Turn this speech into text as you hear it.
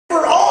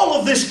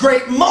also this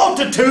great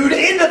multitude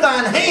into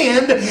thine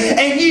hand,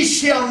 and ye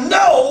shall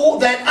know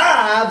that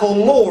I, the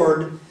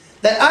Lord,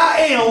 that I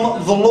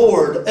am the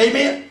Lord.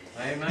 Amen?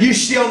 Amen. You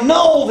shall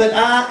know that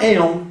I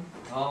am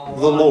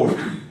the Lord.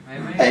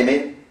 Amen.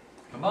 Amen?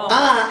 Come on.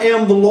 I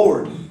am the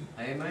Lord.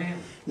 Amen.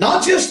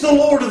 Not just the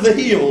Lord of the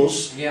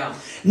hills, Yeah.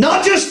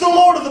 not just the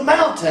Lord of the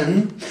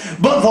mountain,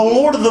 but the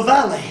Lord of the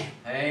valley.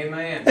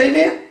 Amen.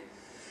 Amen?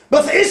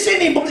 But this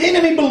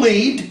enemy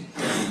believed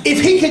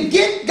if he could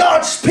get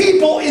God's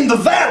people in the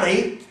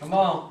valley, Come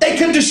on. they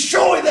could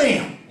destroy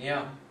them.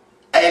 Yeah.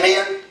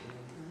 Amen?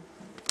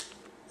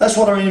 That's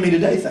what our enemy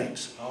today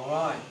thinks. All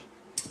right.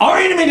 Our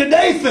enemy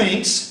today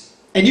thinks,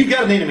 and you've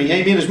got an enemy,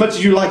 amen, as much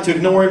as you like to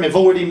ignore him,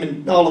 avoid him,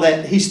 and all of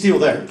that, he's still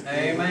there.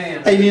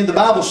 Amen. Amen. The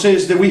Bible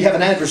says that we have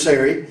an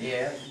adversary,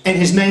 Yes. and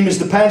his name is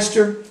the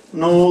pastor.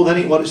 No, that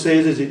ain't what it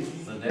says, is it?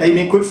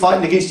 Amen. Quit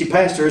fighting against your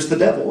pastor. It's the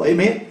devil.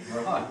 Amen.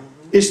 Right.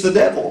 It's the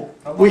devil.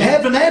 We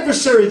have an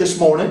adversary this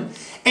morning,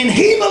 and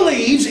he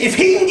believes if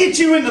he can get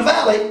you in the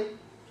valley,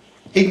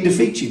 he can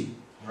defeat you.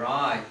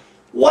 Right.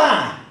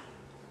 Why?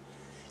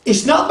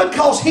 It's not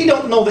because he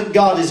don't know that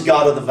God is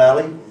God of the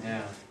valley.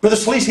 Yeah. Brother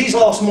Sleece, he's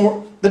lost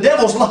more. The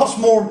devil's lost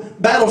more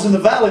battles in the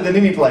valley than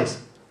any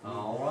place.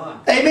 All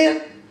right.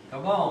 Amen.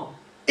 Come on.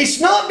 It's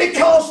not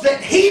because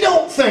that he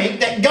don't think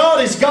that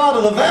God is God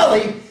of the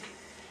valley.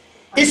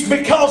 It's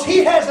because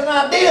he has an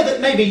idea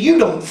that maybe you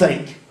don't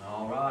think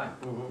All right.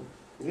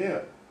 Yeah.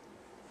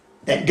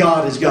 that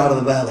God is God of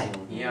the valley.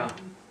 Yeah.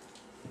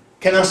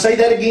 Can I say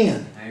that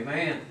again?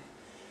 Amen.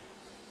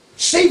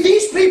 See,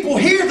 these people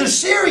here, the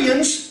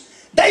Syrians,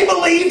 they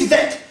believed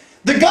that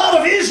the God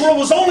of Israel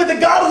was only the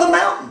God of the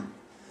mountain.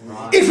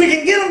 Right. If we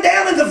can get them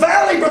down in the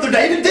valley, Brother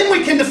David, then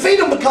we can defeat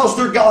them because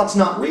their God's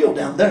not real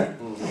down there.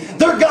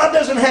 Their God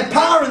doesn't have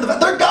power in the valley.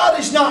 Their God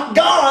is not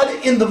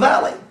God in the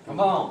valley. Come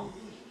on.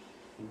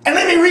 And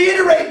let me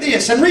reiterate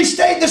this and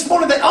restate this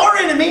morning that our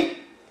enemy,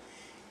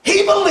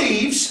 he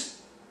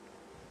believes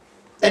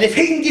that if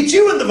he can get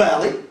you in the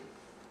valley,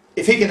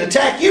 if he can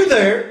attack you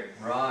there,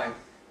 Right.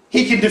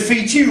 he can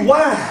defeat you.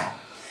 Why?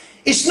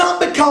 It's not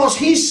because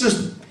he's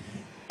so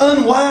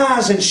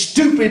unwise and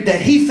stupid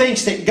that he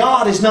thinks that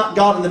God is not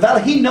God in the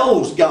valley. He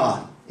knows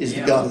God is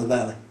the God of the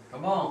valley.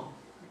 Come on.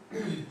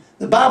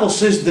 The Bible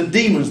says the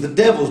demons, the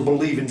devils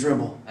believe and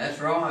tremble. That's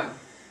right.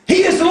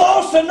 He has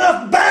lost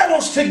enough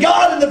battles to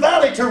God in the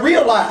valley to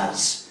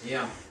realize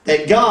Yeah.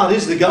 that God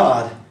is the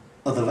God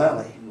of the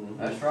valley.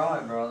 That's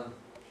right, brother.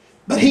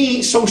 But he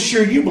ain't so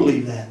sure you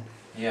believe that.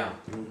 Yeah.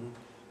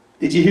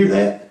 Did you hear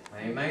that?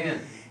 Amen.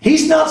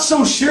 He's not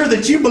so sure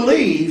that you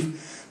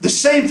believe the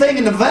same thing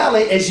in the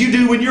valley as you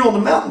do when you're on the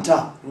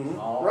mountaintop.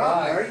 All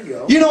Right. right. There you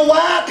go. You know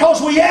why?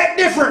 Because we act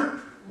different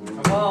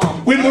Come on.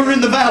 when we're in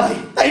the valley.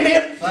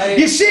 Amen. Right.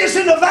 You see, it's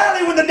in the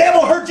valley when the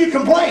devil heard you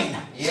complain.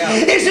 Yeah.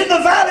 It's in the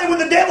valley when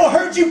the devil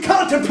heard you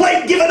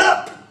contemplate giving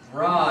up.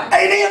 Right.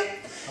 Amen.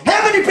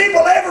 How many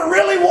people ever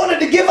really wanted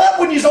to give up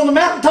when you was on the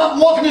mountaintop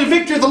and walking in the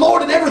victory of the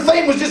Lord and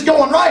everything was just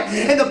going right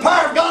and the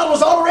power of God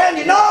was all around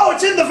you? No,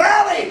 it's in the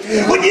valley.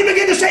 When you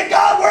begin to say,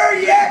 God, where are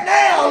you at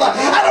now?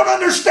 I don't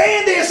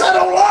understand this. I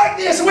don't like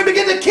this. And we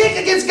begin to kick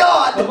against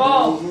God. Come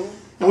on.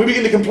 And we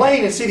begin to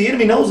complain, and see, the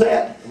enemy knows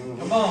that.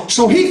 Come on.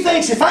 So he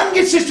thinks if I can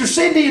get Sister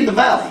Cindy in the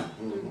valley,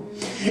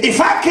 if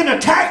I can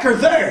attack her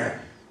there,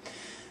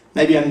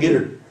 maybe I can get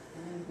her.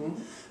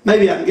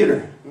 Maybe I can get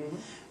her.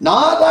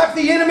 Not like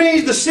the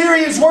enemies, the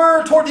Syrians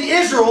were toward the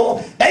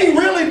Israel. They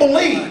really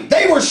believed.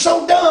 They were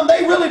so dumb,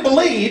 they really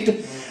believed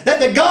that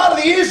the God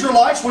of the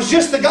Israelites was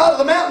just the God of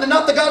the mountain and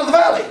not the God of the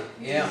valley.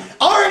 Yeah.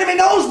 Our enemy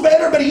knows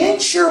better, but he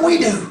ain't sure we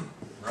do.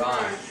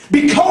 Right.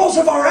 Because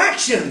of our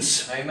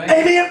actions. Amen.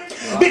 Amen.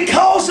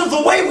 Because of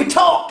the way we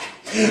talk.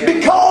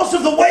 Because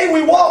of the way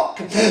we walk.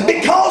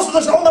 Because of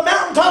this, on the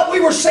mountaintop we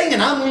were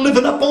singing, I'm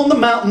living up on the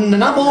mountain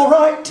and I'm all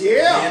right.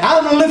 Yeah.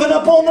 I'm living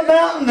up on the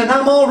mountain and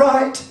I'm all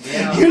right.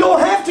 Yeah. You don't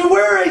have to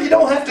worry. You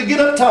don't have to get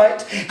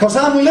uptight. Because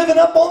I'm living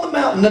up on the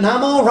mountain and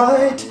I'm all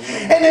right.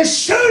 And as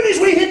soon as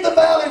we hit the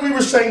valley, we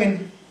were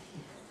singing,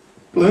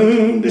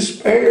 gloom,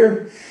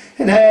 despair,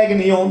 and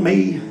agony on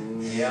me.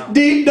 Yeah.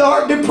 Deep,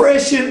 dark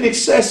depression,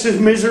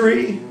 excessive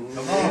misery.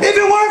 Come on. If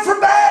it weren't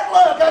for bad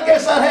luck, I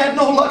guess I'd have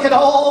no luck at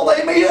all.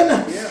 Amen.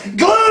 Yeah.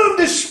 Gloom,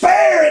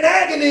 despair, and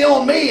agony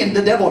on me. And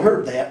the devil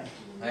heard that.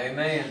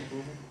 Amen.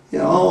 You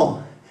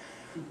know,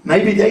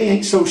 maybe they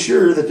ain't so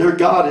sure that their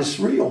God is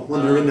real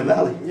when they're in the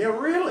valley. Yeah,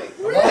 really.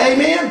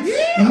 Amen.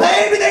 Yeah.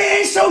 Maybe they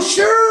ain't so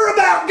sure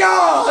about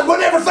God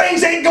whenever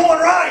things ain't going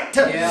right.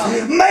 Yeah.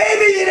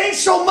 Maybe it ain't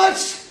so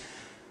much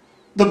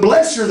the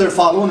blesser they're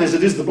following as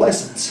it is the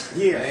blessings.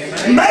 Yeah.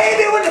 Amen.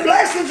 Maybe when the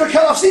blessings are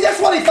cut off. See, that's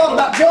what he thought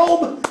about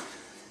Job.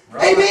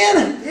 Right.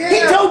 Amen. Yeah. He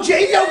told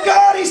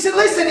God, he said,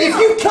 listen, if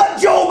you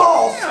cut Job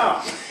off,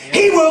 Yeah.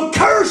 he will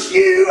curse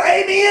you.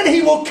 Amen.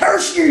 He will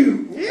curse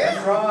you. Yeah.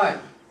 That's right.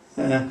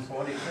 Uh, That's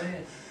what he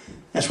said.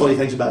 that's what he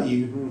thinks about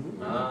you.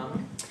 Uh-huh.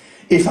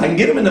 If I can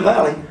get him in the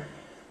valley,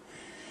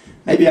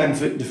 maybe I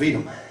can defeat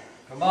him.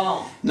 Come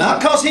on. Not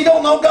because he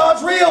don't know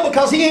God's real,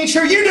 because he ain't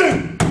sure you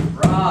do.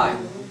 Right.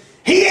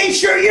 He ain't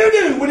sure you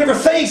do whenever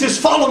things is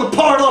falling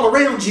apart all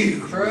around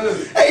you.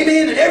 True.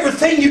 Amen. And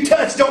everything you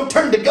touch don't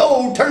turn to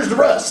gold, turns to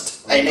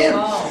rust. Amen.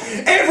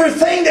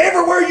 Everything,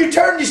 everywhere you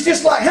turn, it's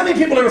just like, how many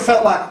people ever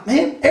felt like,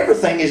 man,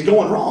 everything is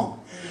going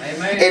wrong?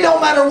 Amen. It don't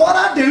matter what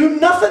I do,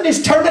 nothing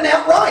is turning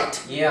out right.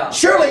 Yeah.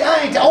 Surely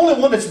I ain't the only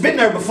one that's been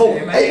there before.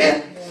 Amen.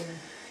 Amen.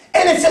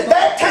 And it's at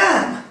that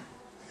time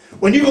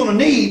when you're going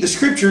to need the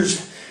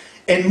scriptures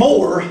and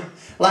more,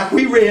 like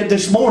we read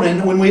this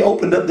morning when we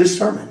opened up this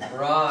sermon.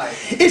 Right.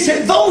 It's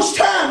at those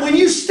times when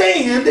you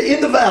stand in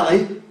the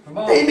valley,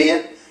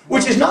 amen,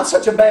 which is not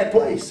such a bad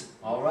place.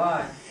 All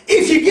right.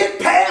 If you get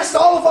past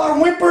all of our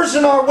whimpers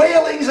and our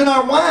wailings and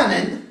our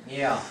whining,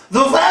 Yeah.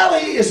 the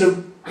valley is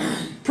a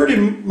pretty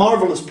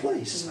marvelous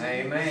place.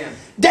 Amen.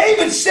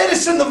 David said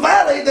it's in the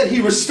valley that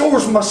He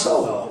restores my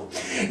soul.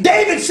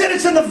 David said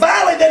it's in the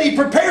valley that He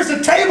prepares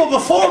a table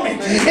before me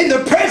in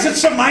the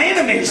presence of my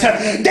enemies.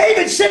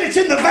 David said it's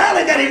in the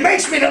valley that He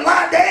makes me to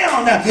lie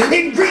down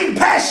in green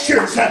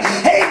pastures.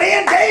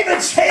 Amen.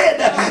 David said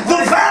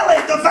the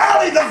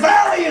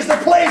valley is the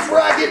place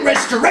where I get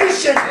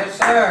restoration. Yes,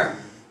 sir.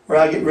 Where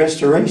I get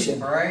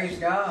restoration. Praise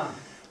God.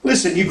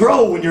 Listen, you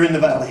grow when you're in the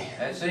valley.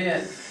 That's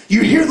it.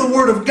 You hear the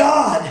Word of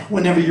God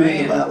whenever you're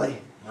in the Amen. valley.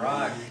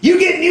 Right. You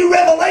get new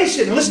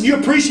revelation. Listen, you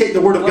appreciate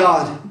the Word of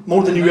God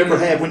more than you ever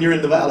have when you're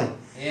in the valley.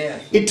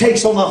 Yes. It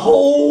takes on a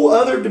whole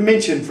other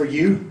dimension for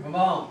you. Come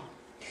on.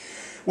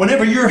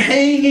 Whenever you're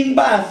hanging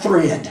by a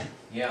thread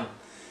Yeah.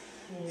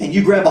 and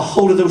you grab a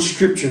hold of those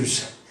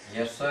scriptures.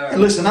 Yes, sir.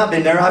 And listen, I've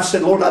been there. I've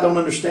said, Lord, I don't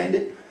understand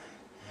it.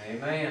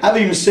 Amen. I've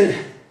even said,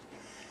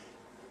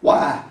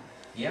 why?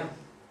 Yeah.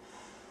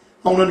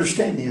 I don't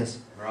understand this.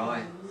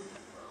 Right.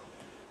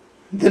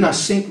 Then I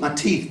sink my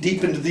teeth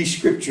deep into these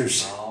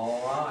scriptures.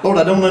 All right. Lord,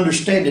 I don't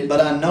understand it,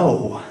 but I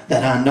know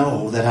that I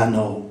know that I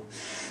know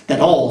that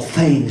all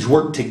things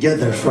work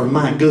together for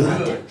my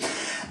good.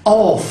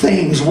 All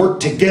things work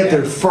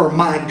together for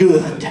my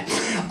good.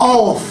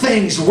 All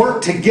things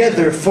work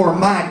together for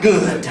my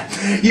good.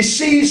 You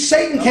see,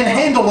 Satan can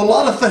handle a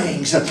lot of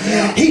things.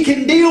 He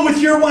can deal with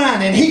your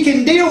whining. He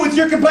can deal with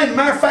your complaining.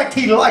 Matter of fact,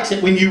 he likes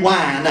it when you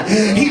whine.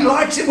 He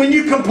likes it when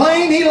you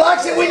complain. He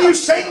likes it when you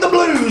sing the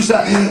blues.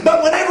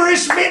 But whenever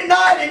it's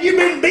midnight and you've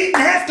been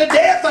beaten half to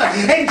death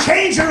and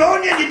chains are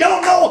on you and you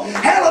don't know,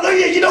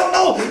 hallelujah, you don't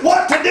know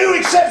what to do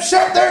except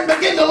sit there and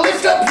begin to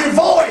lift up your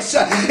voice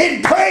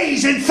in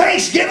praise and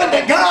thanksgiving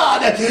to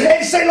God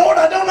and say, Lord,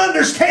 I don't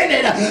understand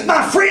it.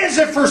 My friends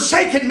have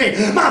forsaken me.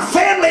 My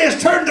family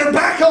has turned their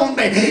back on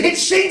me. It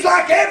seems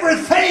like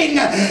everything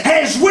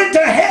has went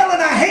to hell in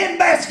a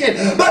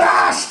handbasket, but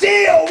I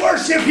still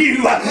worship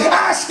you.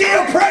 I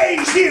still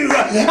praise you.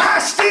 I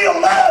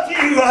still love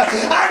you.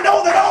 I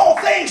know that all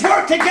things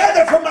work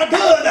together for my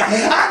good.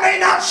 I may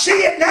not see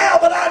it now,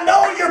 but I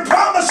know your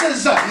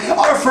promises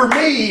are for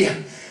me,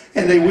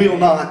 and they will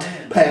not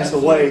pass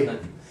away.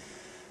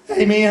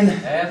 Amen.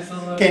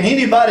 Absolutely. Can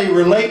anybody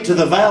relate to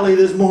the valley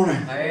this morning?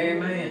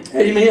 Amen.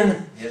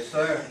 Amen. Yes,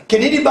 sir.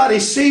 Can anybody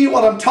see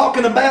what I'm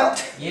talking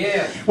about?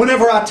 Yes.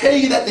 Whenever I tell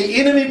you that the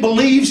enemy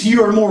believes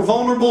you are more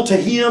vulnerable to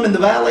him in the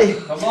valley,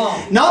 Come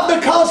on. not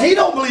because he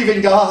don't believe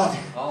in God,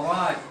 All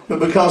right. but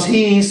because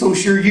he ain't so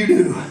sure you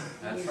do.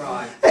 That's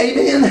right.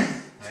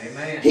 Amen.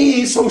 Amen.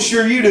 He ain't so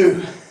sure you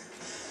do.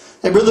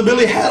 Hey, Brother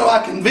Billy, how do I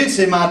convince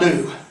him I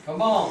do?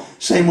 Come on.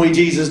 Same way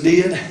Jesus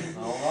did.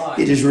 All right.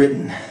 It is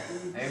written.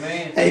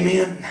 Amen.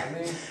 Amen.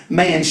 Amen.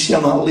 Man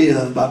shall not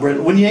live by bread.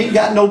 When you ain't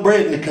got no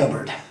bread in the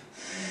cupboard,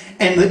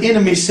 and the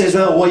enemy says,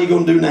 oh, what are you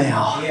going to do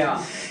now?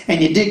 Yeah.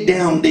 And you dig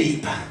down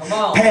deep, Come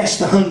on. past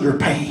the hunger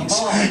pains.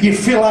 Come on. You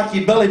feel like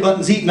your belly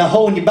button's eating a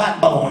hole in your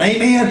backbone.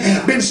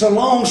 Amen. Been so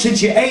long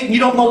since you ate and you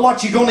don't know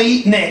what you're going to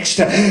eat next.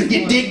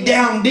 You dig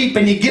down deep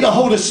and you get a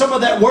hold of some of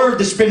that word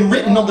that's been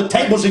written on the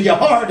tables of your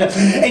heart.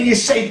 And you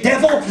say,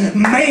 devil,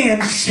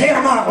 man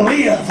shall not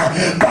live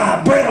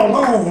by bread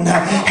alone.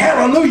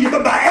 Hallelujah.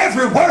 But by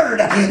every word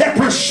that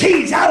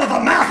proceeds out of the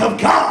mouth of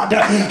God.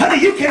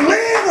 Honey, you can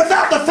live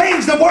without the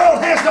things the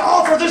world has to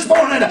offer this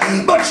morning.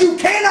 But you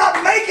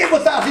cannot make it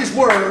without His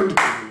Word.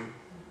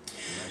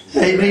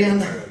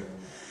 Amen.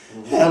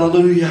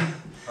 Hallelujah.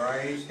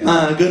 Praise God.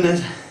 My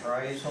goodness.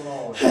 Praise the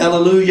Lord.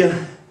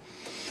 Hallelujah.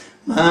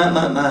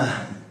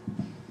 My.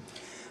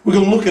 We're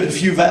going to look at a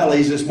few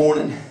valleys this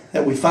morning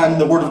that we find in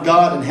the Word of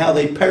God and how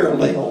they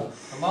parallel,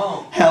 Come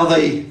on. how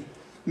they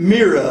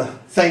mirror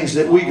things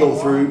that we go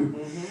through.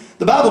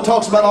 The Bible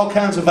talks about all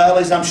kinds of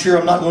valleys. I'm sure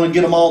I'm not going to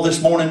get them all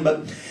this morning,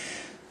 but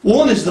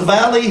one is the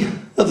valley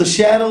of the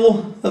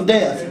shadow of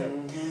death.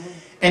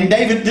 And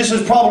David, this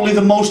is probably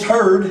the most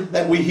heard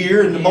that we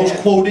hear and the most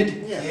quoted.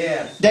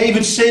 Yes.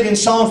 David said in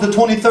Psalms the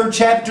 23rd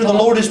chapter, the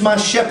Lord is my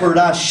shepherd,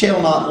 I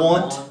shall not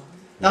want.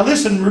 Now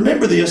listen,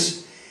 remember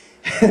this.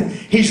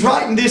 He's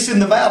writing this in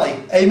the valley.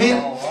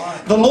 Amen.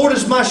 The Lord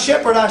is my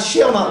shepherd, I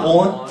shall not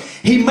want.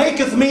 He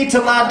maketh me to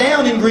lie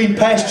down in green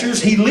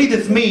pastures. He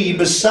leadeth me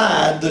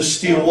beside the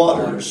still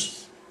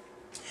waters.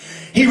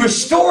 He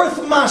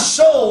restoreth my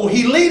soul.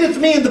 He leadeth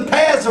me in the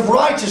paths of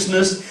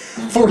righteousness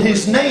for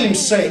His name's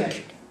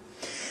sake.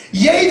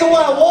 Yea, though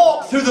I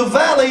walk through the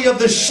valley of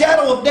the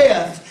shadow of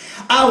death,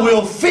 I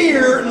will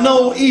fear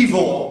no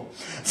evil.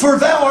 For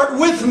thou art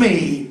with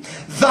me.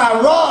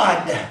 Thy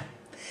rod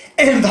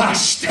and thy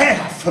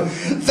staff,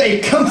 they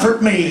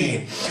comfort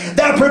me.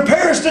 Thou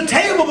preparest a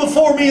table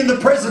before me in the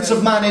presence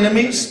of mine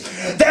enemies.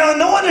 Thou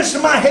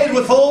anointest my head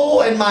with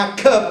oil, and my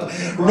cup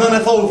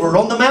runneth over.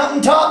 On the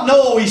mountaintop?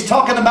 No, he's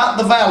talking about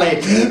the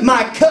valley.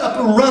 My cup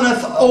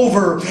runneth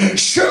over.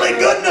 Surely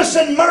goodness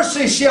and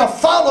mercy shall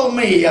follow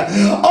me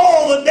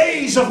all the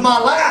days of my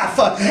life,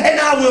 and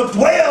I will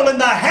dwell in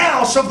the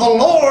house of the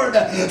Lord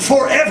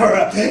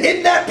forever.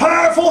 Isn't that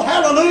powerful?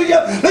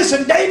 Hallelujah.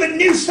 Listen, David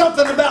knew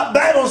something about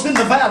battles in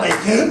the valley.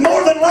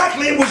 More than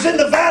likely it was in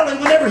the valley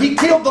whenever he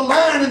killed the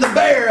lion and the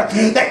bear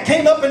that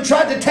came up and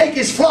tried to take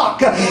his flock,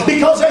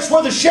 because that's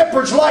where the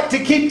shepherds like to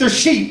keep their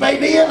sheep.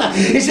 Amen.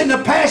 Is in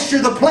the pasture,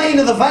 the plain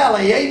of the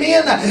valley.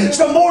 Amen.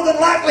 So more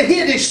than likely he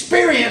had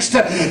experienced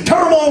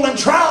turmoil and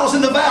trials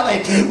in the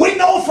valley. We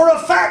know for a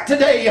fact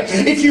today,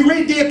 if you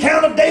read the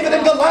account of David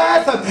and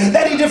Goliath,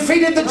 that he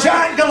defeated the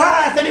giant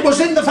Goliath, and it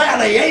was in the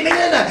valley.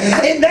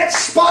 Amen. In that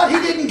spot he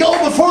didn't go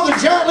before the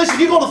giant. Listen,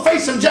 you're going to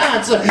face some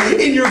giants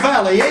in your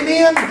valley.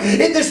 Amen.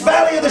 In this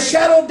valley of the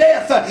shadow of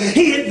death,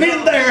 he had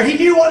been there. He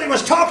knew what he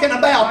was talking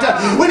about.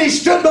 When he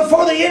stood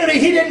before the enemy,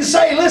 he didn't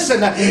say,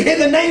 listen, in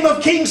the name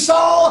of King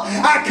Saul,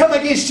 I come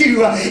against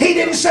you. He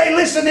didn't say,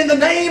 listen, in the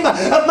name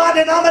of my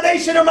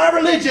denomination or my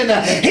religion.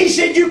 He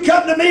said, you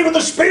come to me with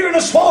a spear and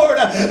a sword,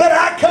 but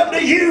I come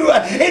to you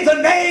in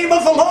the name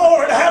of the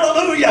Lord.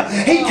 Hallelujah.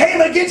 He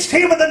came against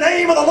him in the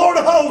name of the Lord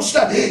of hosts.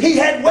 He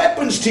had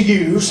weapons to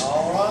use.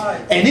 All right.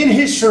 And in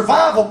his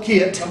survival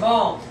kit, Come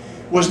on.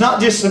 was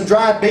not just some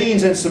dried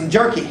beans and some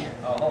jerky.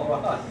 All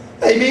right.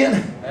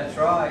 Amen. That's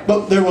right.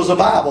 But there was a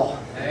Bible.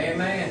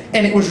 Amen.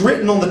 And it was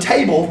written on the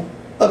table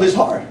of his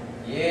heart.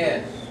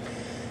 Yes.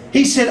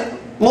 He said,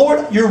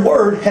 Lord, your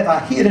word have I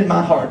hid in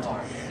my heart,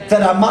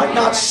 that I might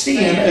not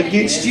sin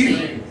against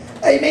you.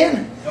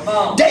 Amen. Come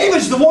on.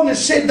 David's the one that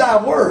said,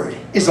 thy word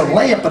is a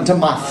lamp unto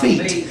my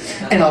feet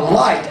and a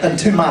light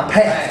unto my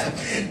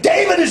path.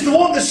 David is the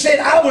one that said,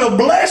 I will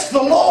bless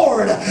the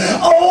Lord,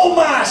 O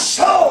my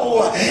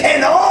soul,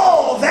 and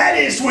all that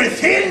is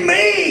within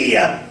me.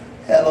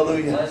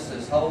 Hallelujah. Bless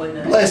His holy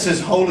name. Bless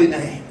his holy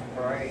name.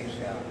 Praise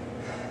God.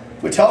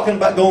 We're talking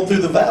about going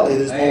through the valley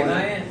this morning.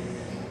 Amen.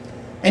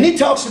 And he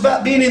talks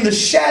about being in the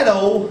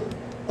shadow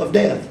of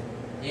death.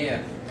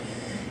 Yeah.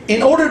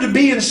 In order to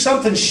be in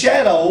something's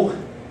shadow,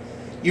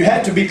 you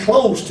have to be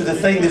close to the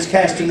thing that's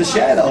casting the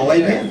shadow.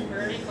 Amen.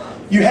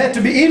 You have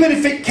to be, even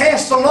if it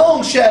casts a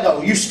long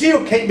shadow, you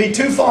still can't be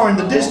too far in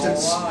the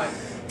distance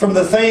from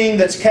the thing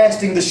that's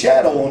casting the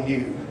shadow on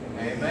you.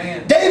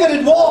 Amen. David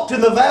had walked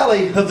in the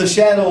valley of the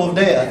shadow of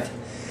death,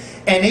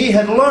 and he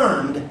had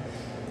learned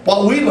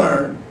what we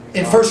learned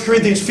in 1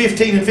 Corinthians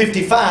 15 and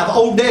 55.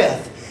 O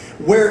death,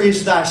 where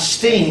is thy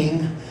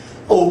sting?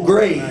 O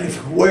grave,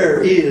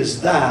 where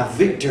is thy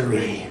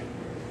victory?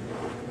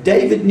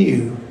 David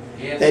knew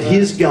that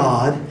his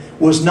God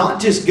was not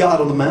just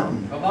God on the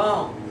mountain, Come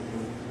on.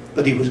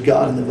 but he was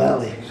God in the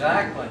valley.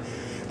 Exactly.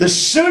 The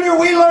sooner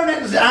we learn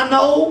it, I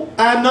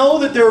know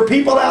that there are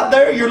people out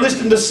there, you're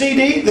listening to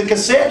CD, the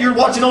cassette, you're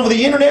watching over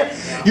the internet,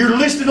 you're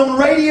listening on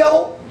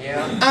radio.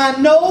 Yeah.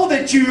 I know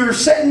that you're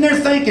sitting there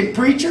thinking,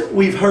 preacher,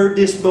 we've heard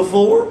this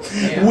before.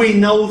 Yeah. We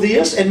know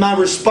this. And my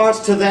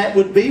response to that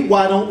would be,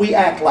 why don't we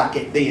act like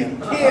it then?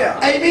 Yeah.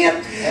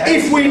 Amen.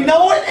 If we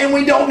know it and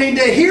we don't need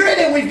to hear it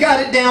and we've got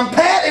it down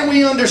pat and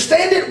we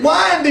understand it,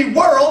 why in the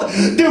world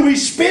do we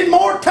spend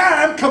more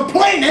time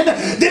complaining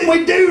than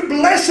we do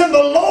blessing the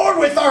Lord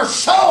with our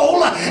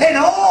soul and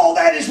all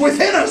that is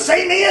within us?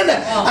 Amen.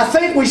 I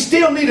think we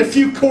still need a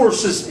few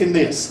courses in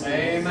this.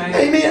 Amen.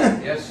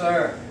 Amen. Yes,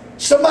 sir.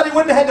 Somebody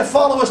wouldn't have had to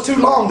follow us too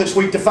long this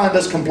week to find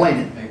us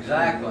complaining.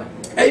 Exactly.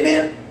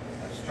 Amen.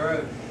 That's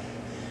true.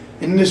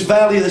 In this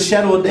valley of the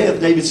shadow of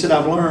death, David said,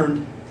 I've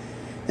learned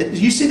that,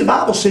 you see, the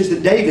Bible says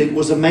that David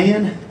was a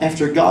man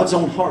after God's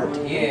own heart.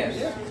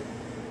 Yes.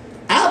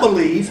 I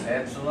believe,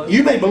 Absolutely.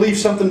 you may believe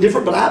something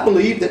different, but I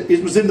believe that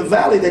it was in the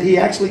valley that he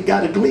actually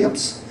got a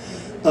glimpse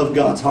of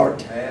God's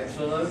heart.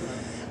 Absolutely.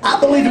 I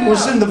believe it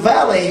was in the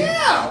valley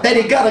that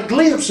he got a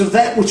glimpse of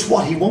that which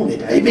what he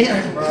wanted.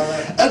 Amen.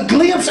 A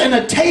glimpse and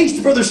a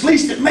taste, Brother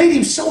Sleece, that made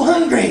him so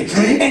hungry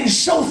and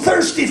so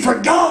thirsty for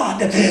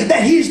God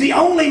that he's the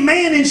only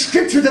man in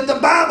Scripture that the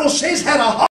Bible says had a heart